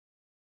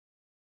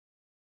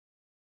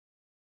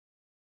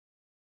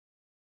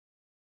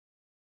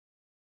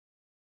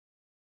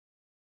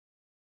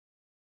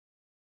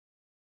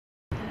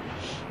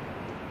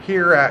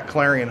here at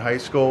Clarion High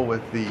School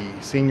with the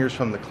seniors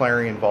from the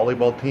Clarion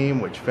Volleyball team,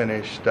 which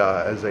finished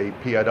as a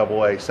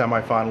PIAA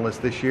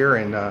semifinalist this year,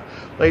 and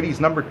ladies,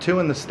 #2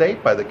 in the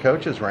state by the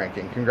coaches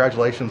ranking.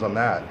 Congratulations on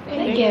that.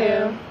 Thank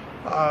you.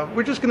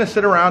 We're just going to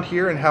sit around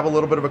here and have a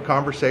little bit of a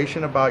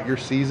conversation about your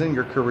season,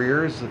 your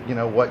careers,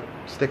 what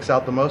sticks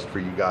out the most for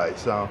you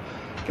guys. I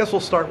guess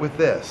we'll start with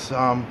this.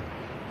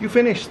 You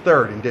finished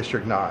 3rd in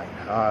District 9.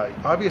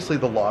 Obviously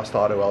the loss to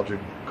Otto Eldred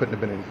couldn't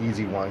have been an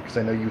easy one because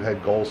I know you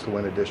had goals to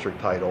win a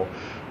district title.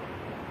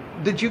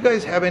 Did you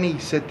guys have any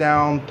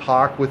sit-down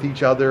talk with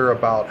each other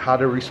about how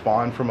to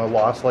respond from a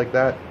loss like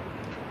that?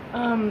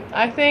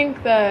 I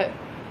think that,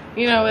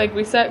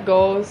 we set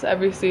goals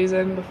every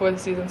season before the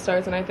season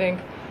starts, and I think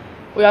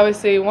we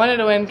obviously wanted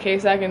to win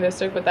KSAC and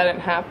district, but that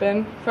didn't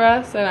happen for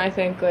us, and I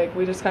think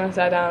we just kind of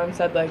sat down and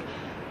said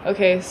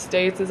okay,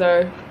 states is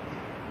our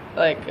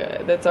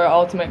that's our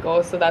ultimate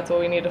goal, so that's what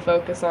we need to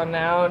focus on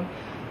now. And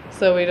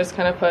so we just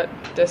kind of put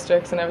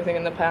districts and everything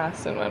in the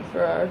past and went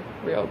for our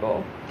real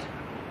goal.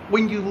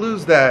 When you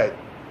lose that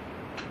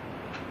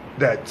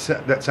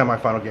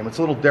semifinal game, it's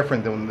a little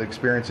different than the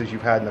experiences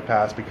you've had in the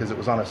past because it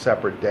was on a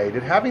separate day.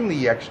 Did having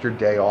the extra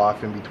day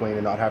off in between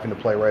and not having to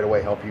play right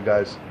away help you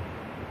guys?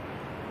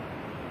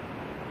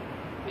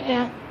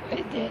 Yeah,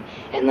 it did.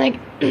 And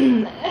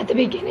at the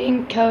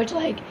beginning, Coach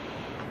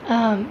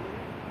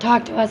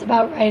talked to us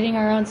about writing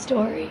our own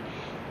story,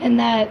 and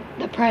that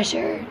the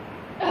pressure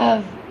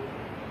of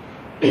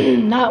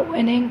not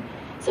winning.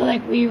 So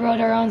we wrote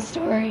our own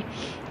story.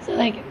 So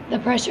the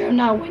pressure of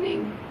not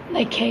winning,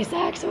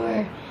 KSACs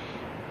or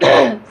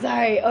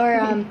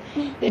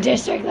the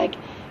district,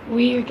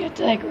 we get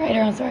to write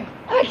our own story.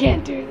 I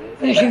can't do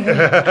this.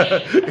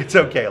 It's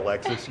okay,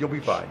 Alexis. You'll be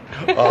fine.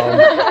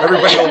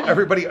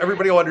 Everybody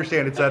will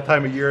understand. It's that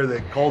time of year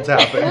that colds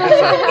happen.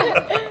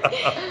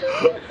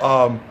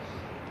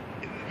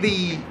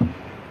 The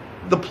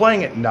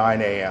playing at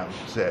 9 a.m.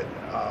 Sid,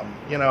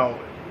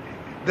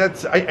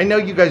 that's I know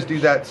you guys do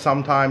that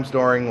sometimes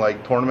during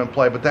tournament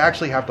play, but to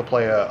actually have to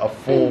play a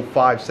full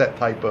 5-set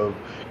type of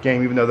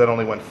game, even though that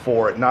only went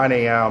 4 at 9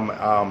 a.m.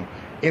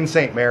 In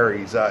St.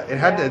 Mary's, it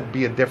had to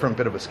be a different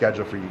bit of a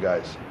schedule for you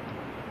guys.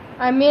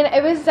 I mean,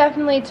 it was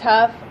definitely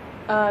tough.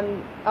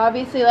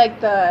 Obviously,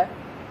 the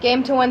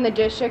game to win the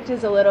district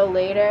is a little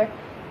later,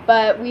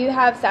 but we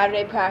have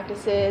Saturday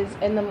practices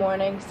in the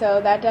morning,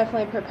 so that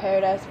definitely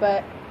prepared us.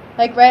 But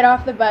right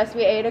off the bus,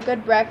 we ate a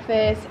good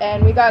breakfast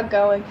and we got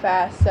going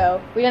fast,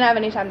 so we didn't have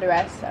any time to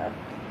rest, so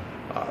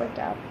it worked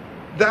out.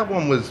 That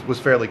one was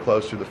fairly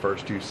close through the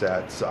first 2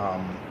 sets.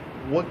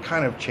 What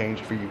kind of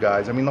changed for you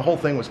guys? I mean, the whole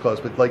thing was close,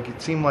 but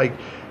it seemed like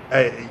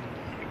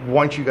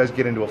once you guys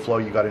get into a flow,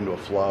 you got into a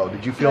flow.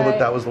 Did you feel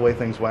that was the way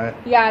things went?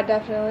 Yeah,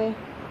 definitely.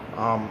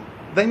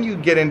 Then you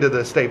get into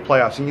the state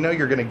playoffs, and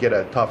you're going to get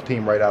a tough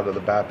team right out of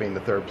the bat, being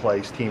the 3rd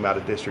place team out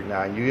of District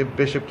 9. You have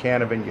Bishop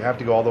Canavan. You have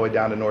to go all the way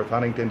down to North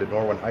Huntington to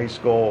Norwin High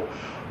School.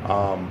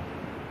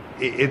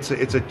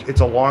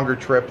 It's a longer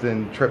trip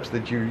than trips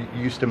that you're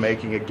used to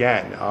making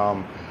again.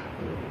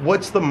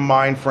 What's the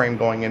mind frame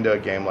going into a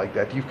game like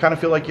that? Do you kind of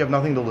feel like you have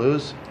nothing to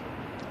lose?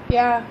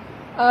 Yeah.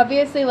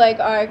 Obviously,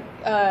 our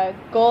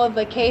goal of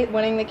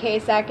winning the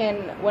KSAC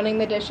and winning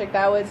the district,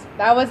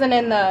 that wasn't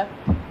in the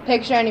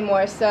picture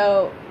anymore.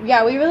 So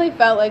yeah, we really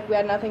felt like we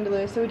had nothing to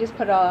lose, so we just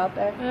put it all out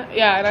there.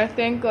 Yeah, and I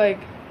think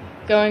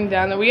going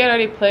down there, we had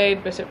already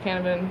played Bishop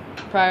Canavan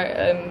prior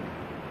in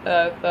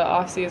the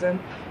off season,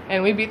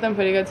 and we beat them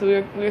pretty good. So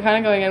we were kind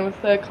of going in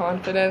with the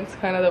confidence,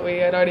 that we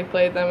had already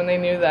played them, and they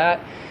knew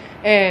that.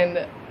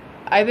 And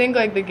I think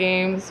the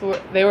games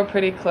they were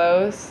pretty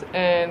close,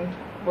 and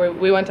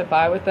we went to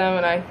 5 with them,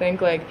 and I think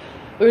we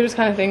were just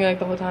kind of thinking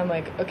the whole time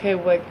okay,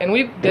 and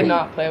we did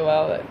not play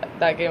well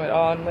that game at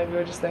all, and we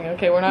were just thinking,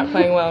 okay, we're not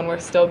playing well and we're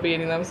still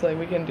beating them, so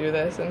we can do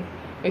this, and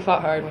we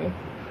fought hard. And we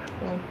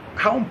won.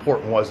 How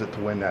important was it to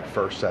win that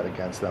first set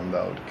against them,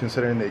 though,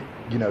 considering that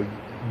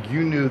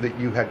you knew that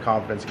you had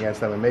confidence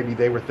against them, and maybe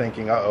they were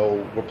thinking,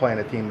 uh-oh, we're playing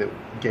a team that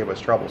gave us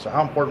trouble. So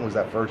how important was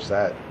that first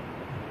set?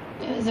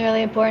 It was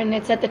really important.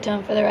 It set the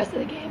tone for the rest of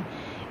the game.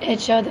 It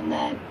showed them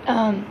that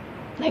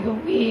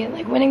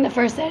winning the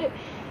first set,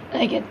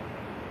 it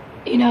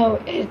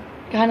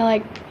kind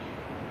of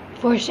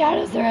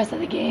foreshadows the rest of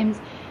the games,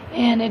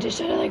 and it just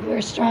showed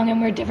we're strong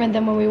and we're different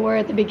than when we were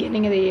at the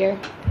beginning of the year.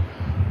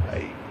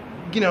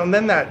 And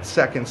then that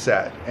second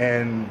set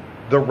and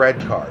the red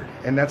card,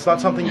 and that's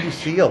not something you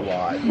see a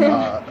lot.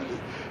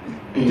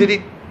 Did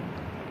it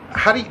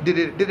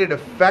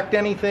affect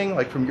anything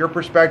from your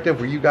perspective?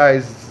 Were you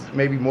guys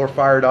maybe more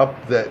fired up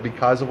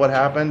because of what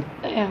happened?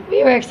 Yeah,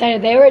 we were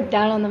excited. They were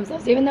down on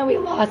themselves, even though we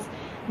lost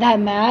that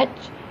match.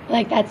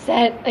 That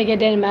set, it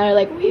didn't matter.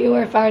 We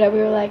were fired up. We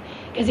were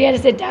because you had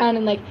to sit down,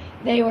 and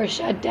they were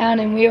shut down,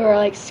 and we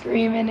were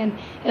screaming, and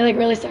it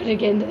really started to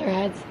get into their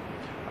heads.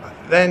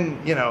 Then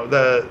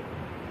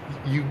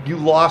you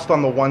lost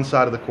on the one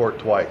side of the court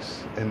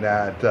twice in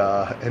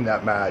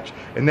that match,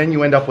 and then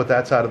you end up with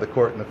that side of the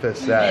court in the 5th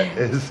set.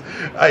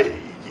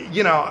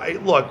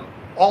 Look,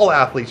 all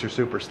athletes are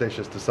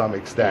superstitious to some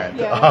extent.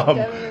 Yeah,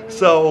 definitely.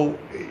 So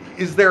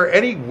is there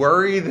any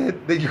worry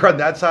that you're on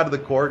that side of the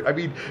court? I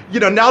mean,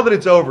 now that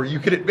it's over, you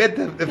can admit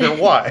that there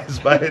was,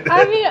 but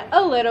I mean,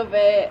 a little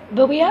bit.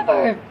 But we have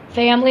our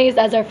families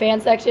as our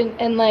fan section,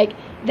 and like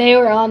they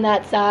were on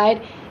that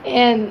side,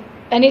 and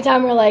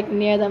anytime we're like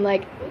near them,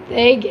 like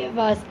they give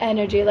us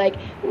energy. Like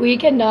we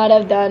could not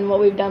have done what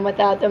we've done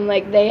without them.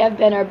 Like they have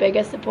been our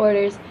biggest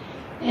supporters,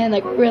 and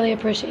like we're really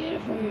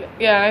appreciative for it.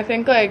 Yeah, and I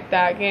think like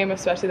that game,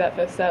 especially that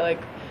fifth set, like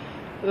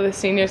the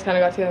seniors kind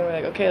of got together and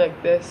we're like, okay,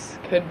 like this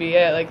could be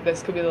it. Like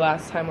this could be the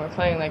last time we're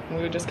playing. Like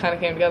we just kind of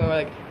came together and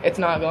we're like, it's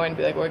not going to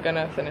be, like we're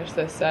gonna finish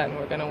this set and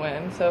we're gonna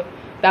win. So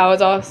that was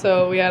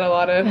also, we had a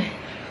lot of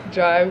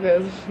drive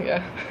because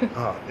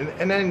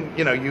and then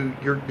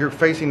you're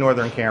facing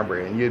Northern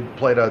Cambria, and you'd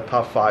played a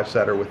tough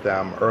 5-setter with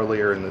them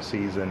earlier in the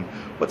season.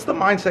 What's the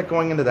mindset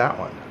going into that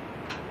one?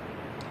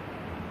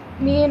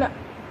 I mean,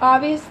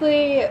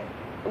 obviously,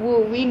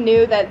 we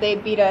knew that they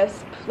beat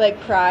us like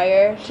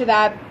prior to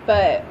that,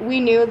 but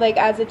we knew like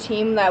as a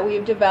team that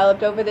we've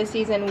developed over the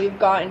season, we've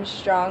gotten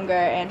stronger,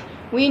 and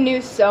we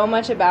knew so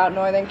much about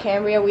Northern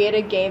Cambria. We had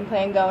a game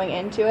plan going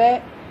into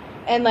it.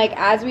 And, like,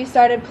 as we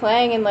started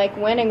playing and, like,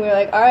 winning, we were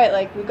like, all right,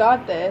 like, we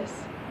got this.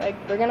 Like,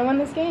 we're going to win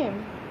this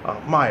game.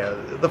 Maya,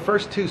 the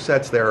first 2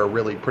 sets there are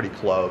really pretty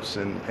close.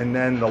 And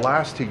then the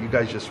last 2, you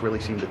guys just really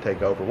seemed to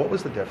take over. What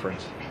was the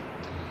difference?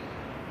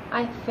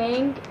 I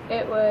think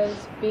it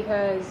was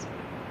because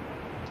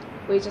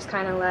we just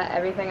kind of let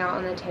everything out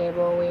on the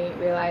table. We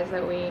realized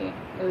that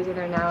it was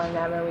either now or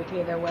never. We could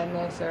either win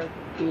this or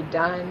be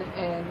done.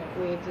 And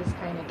we just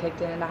kind of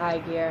kicked it into high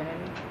gear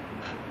and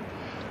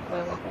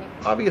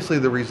obviously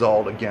the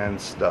result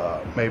against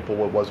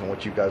Maplewood wasn't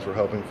what you guys were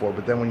hoping for,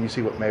 but then when you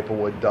see what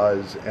Maplewood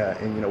does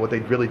and what they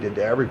really did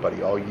to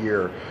everybody all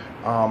year,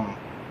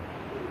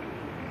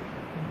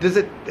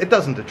 it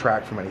doesn't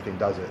detract from anything,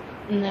 does it?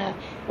 No,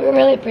 we were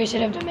really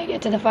appreciative to make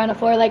it to the Final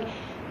Four. Like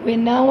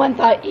no one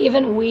thought,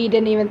 even we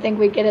didn't even think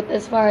we'd get it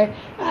this far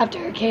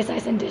after Case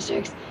Ice and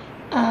Districts.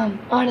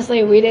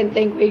 Honestly, we didn't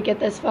think we'd get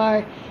this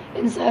far,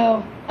 and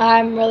so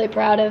I'm really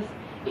proud of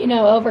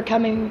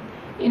overcoming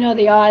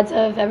the odds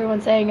of everyone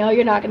saying, oh,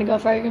 you're not going to go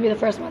far, you're going to be the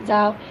first ones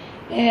out.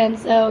 And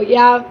so,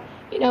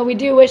 we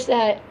do wish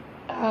that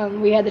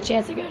we had the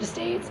chance to go to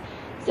states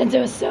since it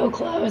was so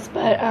close.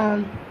 But,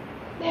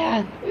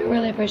 we were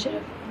really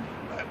appreciative.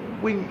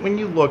 When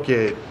you look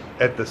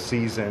at the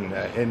season,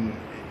 and,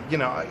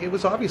 it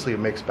was obviously a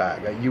mixed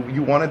bag.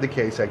 You wanted the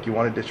KSEC, you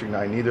wanted District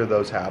 9, neither of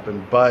those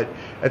happened. But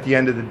at the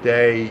end of the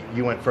day,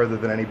 you went further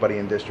than anybody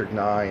in District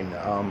 9.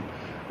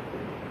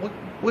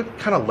 What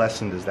kind of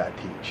lesson does that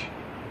teach?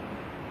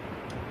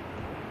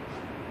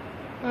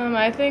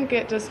 I think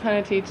it just kind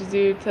of teaches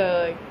you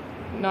to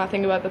not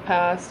think about the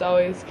past,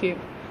 always keep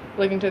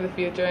looking to the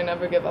future and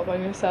never give up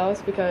on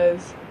yourselves,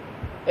 because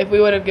if we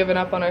would have given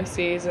up on our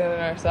season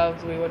and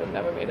ourselves, we would have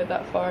never made it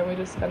that far, and we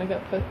just kind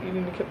of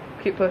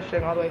keep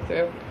pushing all the way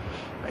through.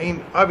 I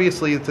mean,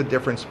 obviously it's a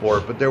different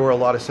sport, but there were a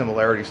lot of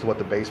similarities to what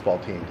the baseball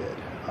team did.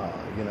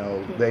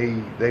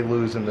 They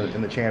lose in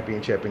the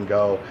championship and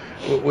go.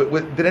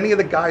 Did any of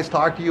the guys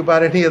talk to you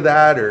about any of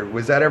that, or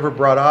was that ever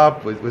brought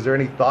up? Was there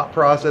any thought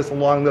process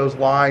along those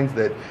lines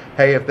that,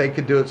 hey, if they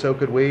could do it, so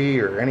could we,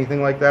 or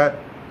anything like that?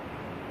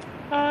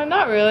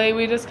 Not really.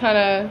 We just kind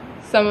of,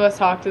 some of us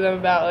talked to them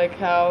about like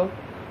how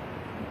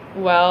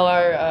well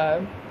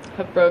our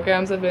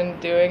programs have been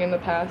doing in the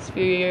past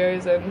few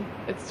years, and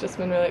it's just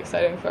been really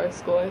exciting for our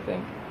school, I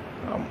think.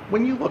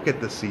 When you look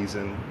at the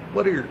season,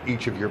 what are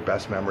each of your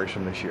best memories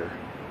from this year?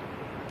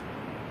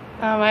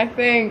 I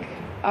think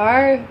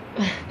our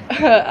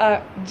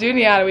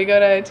Juniata, we go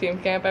to team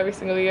camp every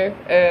single year,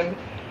 and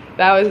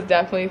that was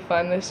definitely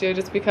fun this year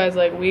just because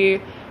like we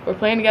were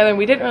playing together and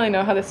we didn't really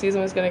know how the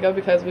season was going to go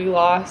because we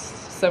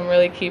lost some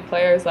really key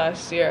players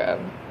last year,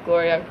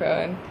 Gloria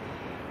Crow and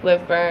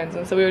Liv Burns,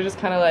 and so we were just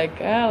kind of like,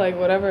 like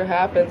whatever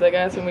happens, I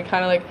guess, and we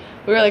kind of like,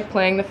 we were like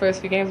playing the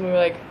first few games and we were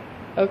like,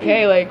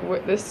 okay,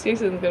 like this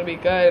season's going to be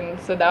good, and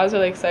so that was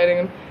really exciting,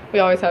 and we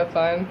always have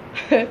fun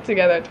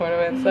together at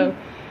tournaments, so,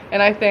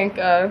 and I think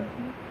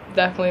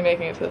definitely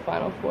making it to the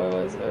Final Four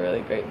was a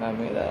really great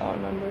memory that I'll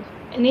remember.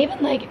 And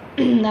even like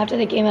after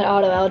the game at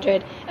Otto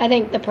Eldred, I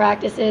think the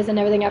practices and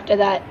everything after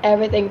that,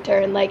 everything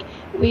turned. Like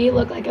we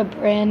looked like a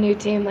brand new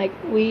team. Like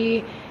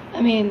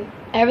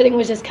everything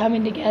was just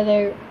coming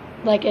together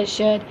like it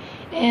should.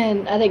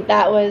 And I think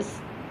that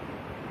was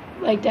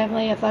like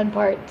definitely a fun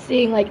part,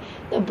 seeing like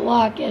the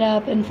block get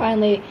up and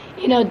finally,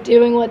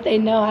 doing what they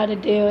know how to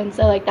do. And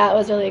so like that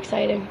was really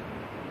exciting.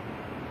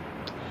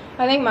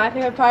 I think my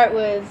favorite part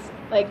was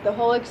like the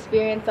whole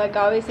experience. Like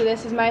obviously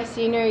this is my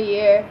senior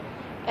year,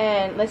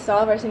 and this is all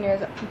of our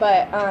seniors,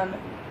 but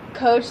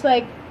coach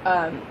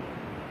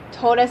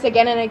told us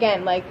again and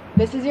again, like,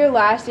 this is your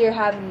last year,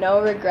 have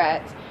no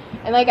regrets.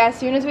 And like as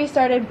soon as we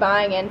started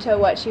buying into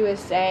what she was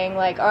saying,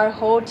 like our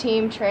whole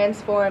team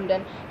transformed,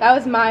 and that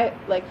was my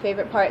like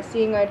favorite part,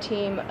 seeing our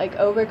team like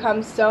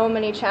overcome so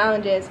many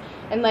challenges,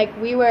 and like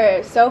we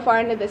were so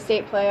far into the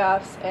state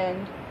playoffs,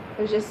 and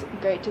it was just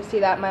great to see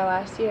that my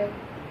last year.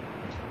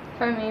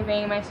 For me,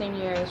 being my senior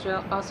year, it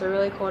was also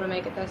really cool to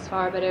make it this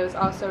far, but it was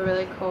also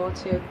really cool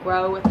to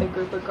grow with the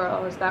group of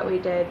girls that we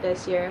did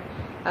this year.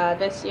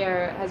 This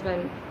year has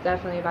been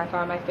definitely by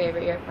far my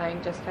favorite year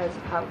playing, just because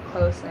of how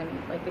close and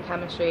like the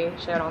chemistry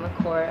shared on the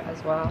court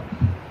as well.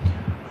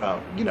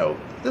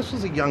 This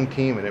was a young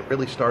team, and it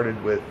really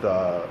started with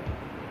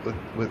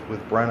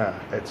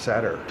Brenna at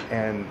setter.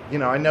 And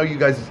I know you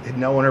guys had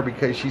known her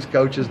because she's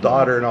coach's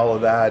daughter and all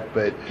of that,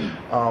 but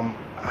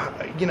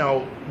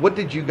what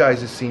did you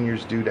guys as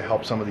seniors do to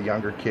help some of the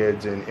younger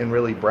kids, and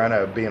really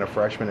Brenna being a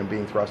freshman and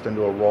being thrust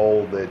into a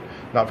role that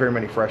not very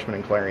many freshmen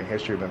in Clarion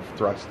history have been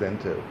thrust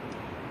into?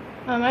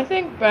 I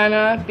think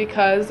Brenna,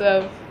 because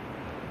of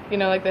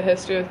like the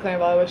history of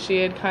Clarion Volleyball, she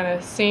had kind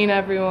of seen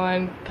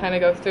everyone kind of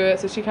go through it,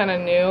 so she kind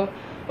of knew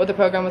what the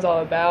program was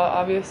all about,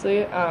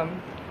 obviously.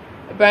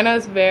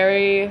 Brenna's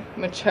very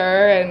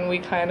mature, and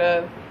you kind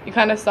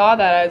of saw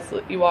that as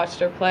you watched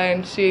her play,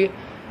 and she,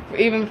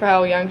 even for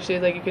how young she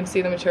is, like you can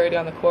see the maturity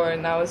on the court,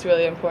 and that was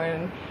really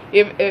important.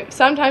 If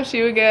sometimes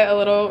she would get a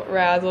little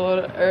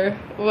razzled,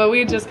 but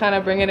we'd just kind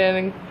of bring it in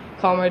and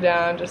calm her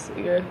down.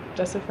 You're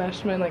just a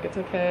freshman, like it's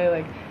okay,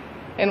 like.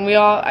 And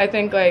I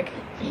think like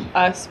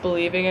us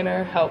believing in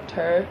her helped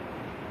her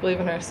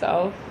believe in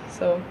herself.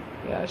 So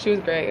yeah, she was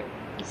great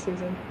this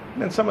season.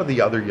 And some of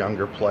the other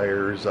younger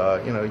players,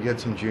 you had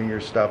some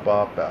juniors step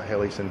up,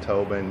 Haley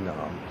Sintobin,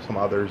 some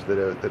others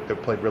that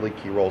played really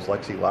key roles,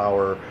 Lexi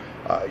Lauer,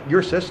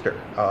 your sister,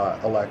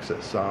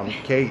 Alexis.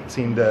 Kate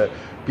seemed to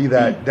be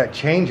that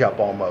change-up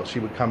almost. She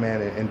would come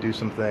in and do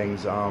some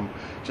things.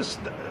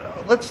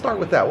 Let's start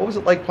with that. What was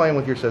it like playing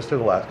with your sister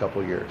the last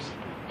couple of years?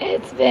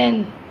 It's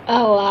been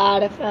a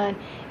lot of fun,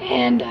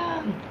 and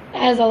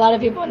as a lot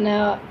of people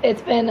know,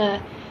 it's been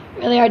a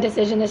really hard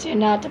decision this year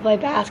not to play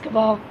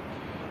basketball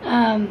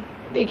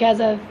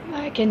because of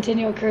my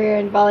continual career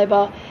in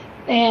volleyball,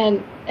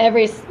 and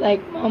every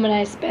moment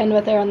I spend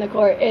with her on the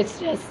court, it's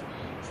just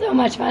so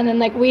much fun, and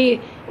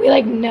we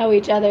know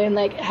each other and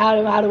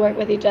how to work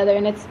with each other,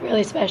 and it's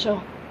really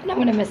special, and I'm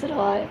gonna miss it a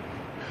lot.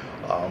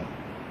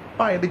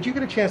 Maya, did you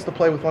get a chance to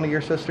play with one of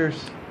your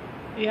sisters?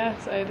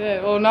 Yes, I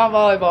did. Well, not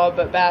volleyball,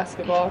 but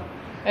basketball.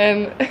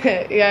 And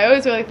yeah, it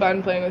was really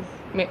fun playing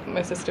with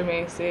my sister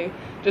Macy,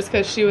 just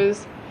because she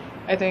was,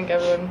 I think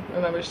everyone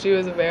remembers, she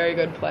was a very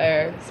good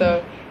player.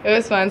 So it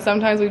was fun.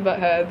 Sometimes we'd butt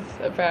heads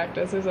at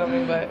practice or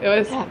something, but it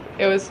was fun.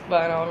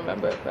 I'll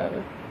remember it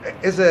forever.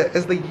 As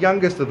the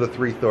youngest of the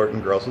three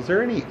Thornton girls, was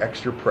there any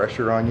extra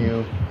pressure on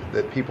you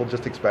that people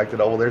just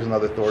expected, oh, well, there's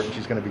another Thornton,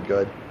 she's going to be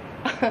good?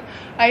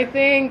 I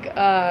think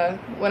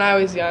when I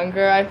was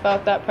younger, I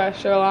felt that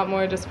pressure a lot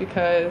more just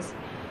because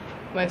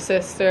my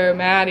sister,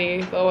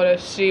 Maddie, the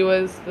oldest, she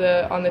was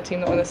on the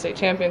team that won the state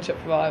championship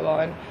for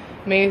volleyball. And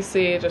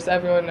Macy, just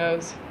everyone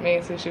knows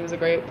Macy, she was a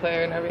great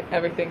player in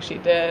everything she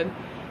did.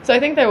 So I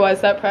think there was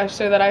that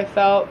pressure that I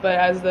felt, but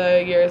as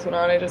the years went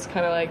on, I just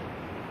kind of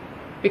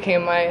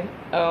became my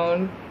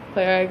own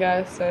player, I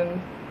guess,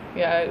 and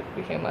yeah, it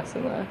became less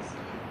and less.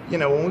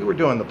 When we were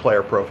doing the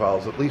player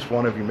profiles, at least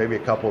one of you, maybe a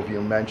couple of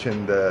you,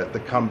 mentioned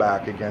the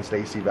comeback against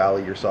AC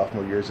Valley your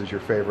sophomore years as your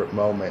favorite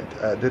moment.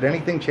 Did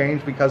anything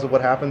change because of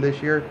what happened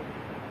this year?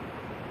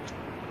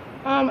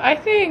 I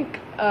think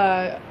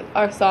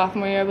our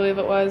sophomore year, I believe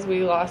it was,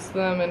 we lost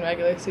them in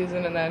regular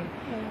season, and then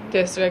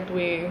district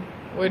we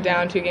were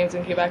down 2 games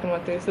and came back and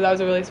won 3. So that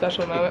was a really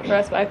special moment for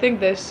us. But I think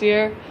this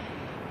year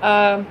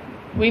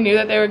we knew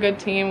that they were a good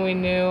team. We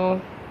knew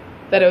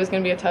that it was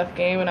going to be a tough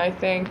game, and I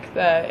think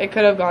that it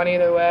could have gone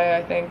either way.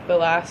 I think the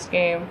last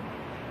game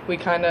we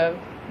kind of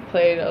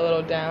played a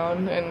little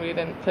down and we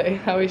didn't play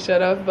how we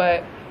should have,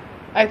 but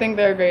I think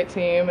they're a great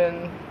team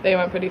and they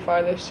went pretty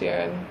far this year,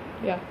 and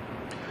yeah.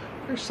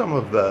 What are some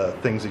of the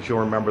things that you'll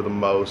remember the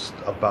most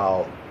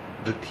about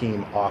the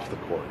team off the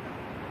court?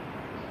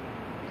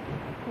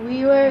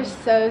 We were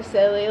so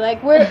silly.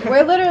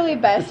 We're literally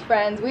best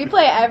friends. We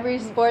play every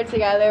sport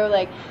together.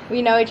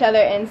 We know each other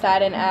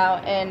inside and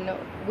out, and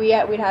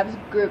we'd have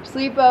group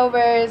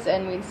sleepovers,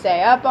 and we'd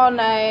stay up all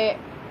night.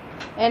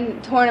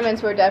 And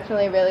tournaments were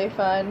definitely really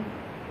fun.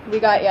 We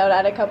got yelled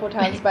at a couple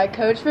times by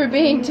coach for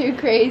being too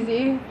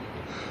crazy.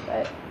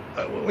 But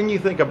when you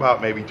think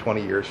about maybe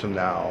 20 years from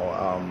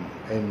now,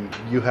 and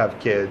you have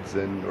kids,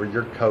 or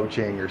you're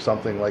coaching or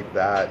something like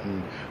that,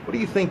 and what do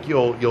you think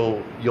you'll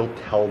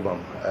tell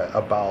them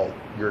about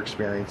your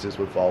experiences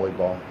with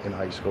volleyball in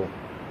high school?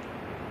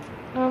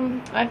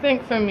 I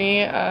think for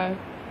me,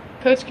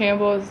 Coach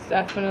Campbell is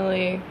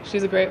definitely,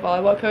 she's a great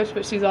volleyball coach,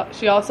 but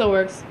she also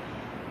works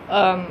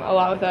a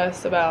lot with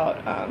us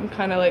about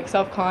kind of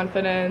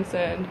self-confidence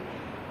and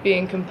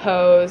being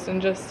composed,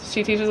 and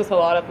she teaches us a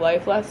lot of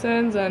life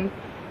lessons, and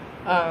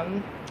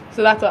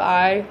so that's what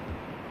I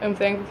am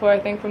thankful for, I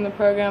think, from the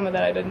program, and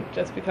that I didn't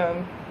just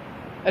become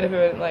a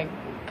different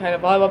kind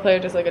of volleyball player,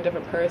 just a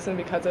different person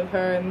because of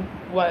her and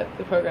what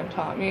the program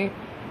taught me.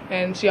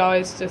 And she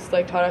always just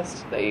taught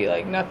us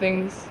that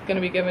nothing's going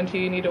to be given to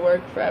you, you need to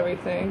work for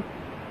everything.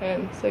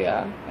 And so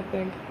yeah, I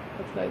think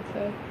that's what I'd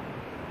say.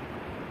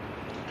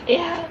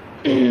 Yeah,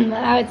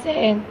 I would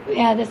say,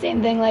 yeah, the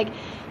same thing. Like,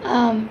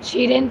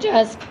 she didn't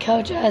just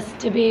coach us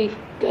to be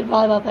good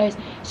volleyball players.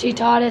 She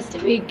taught us to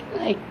be,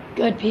 like,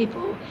 good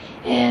people.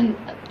 And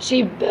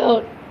she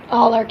built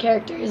all our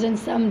characters in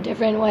some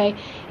different way.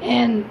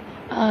 And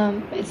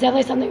it's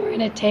definitely something we're going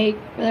to take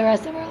for the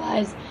rest of our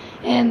lives.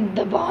 And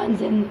the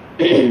bonds and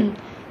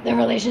the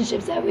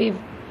relationships that we've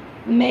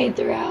made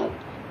throughout,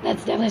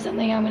 that's definitely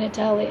something I'm going to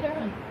tell later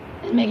on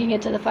and making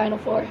it to the Final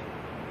Four.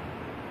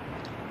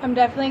 I'm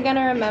definitely going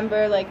to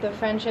remember, like, the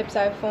friendships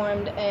I've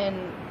formed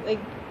and, like,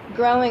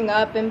 growing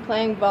up and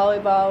playing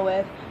volleyball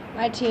with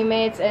my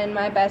teammates and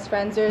my best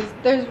friends.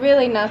 There's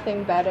really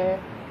nothing better,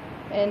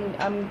 and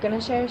I'm going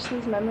to cherish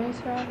these memories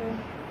forever.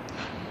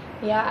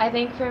 Yeah, I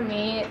think for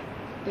me,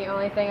 the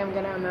only thing I'm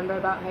going to remember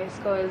about high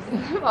school is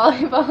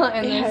volleyball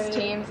and this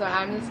team, so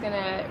I'm just going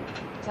to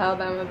tell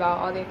them about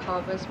all the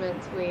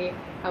accomplishments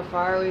how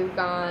far we've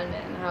gone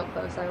and how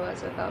close I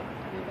was with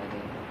everybody.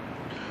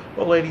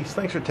 Well, ladies,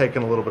 thanks for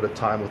taking a little bit of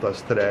time with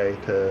us today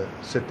to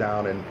sit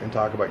down and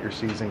talk about your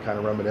season, kind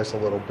of reminisce a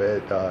little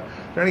bit. Is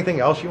there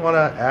anything else you want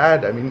to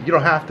add? I mean, you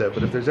don't have to,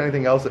 but if there's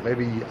anything else that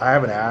maybe I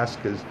haven't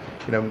asked, because,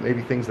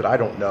 maybe things that I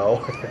don't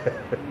know.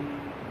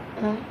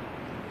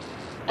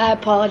 I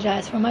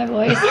apologize for my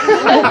voice.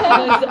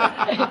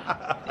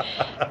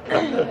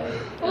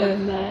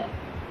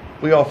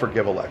 We all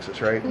forgive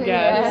Alexis, right?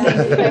 Yes.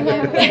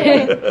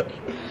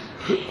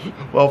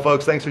 Well,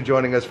 folks, thanks for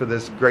joining us for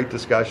this great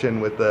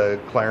discussion with the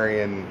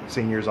Clarion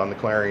seniors on the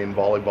Clarion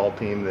volleyball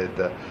team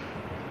that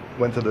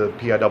went to the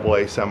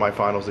PIAA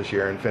semifinals this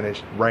year and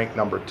finished ranked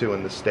number 2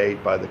 in the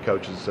state by the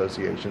Coaches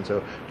Association.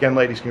 So, again,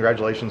 ladies,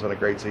 congratulations on a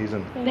great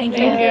season. Thank you.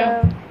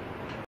 Thank you.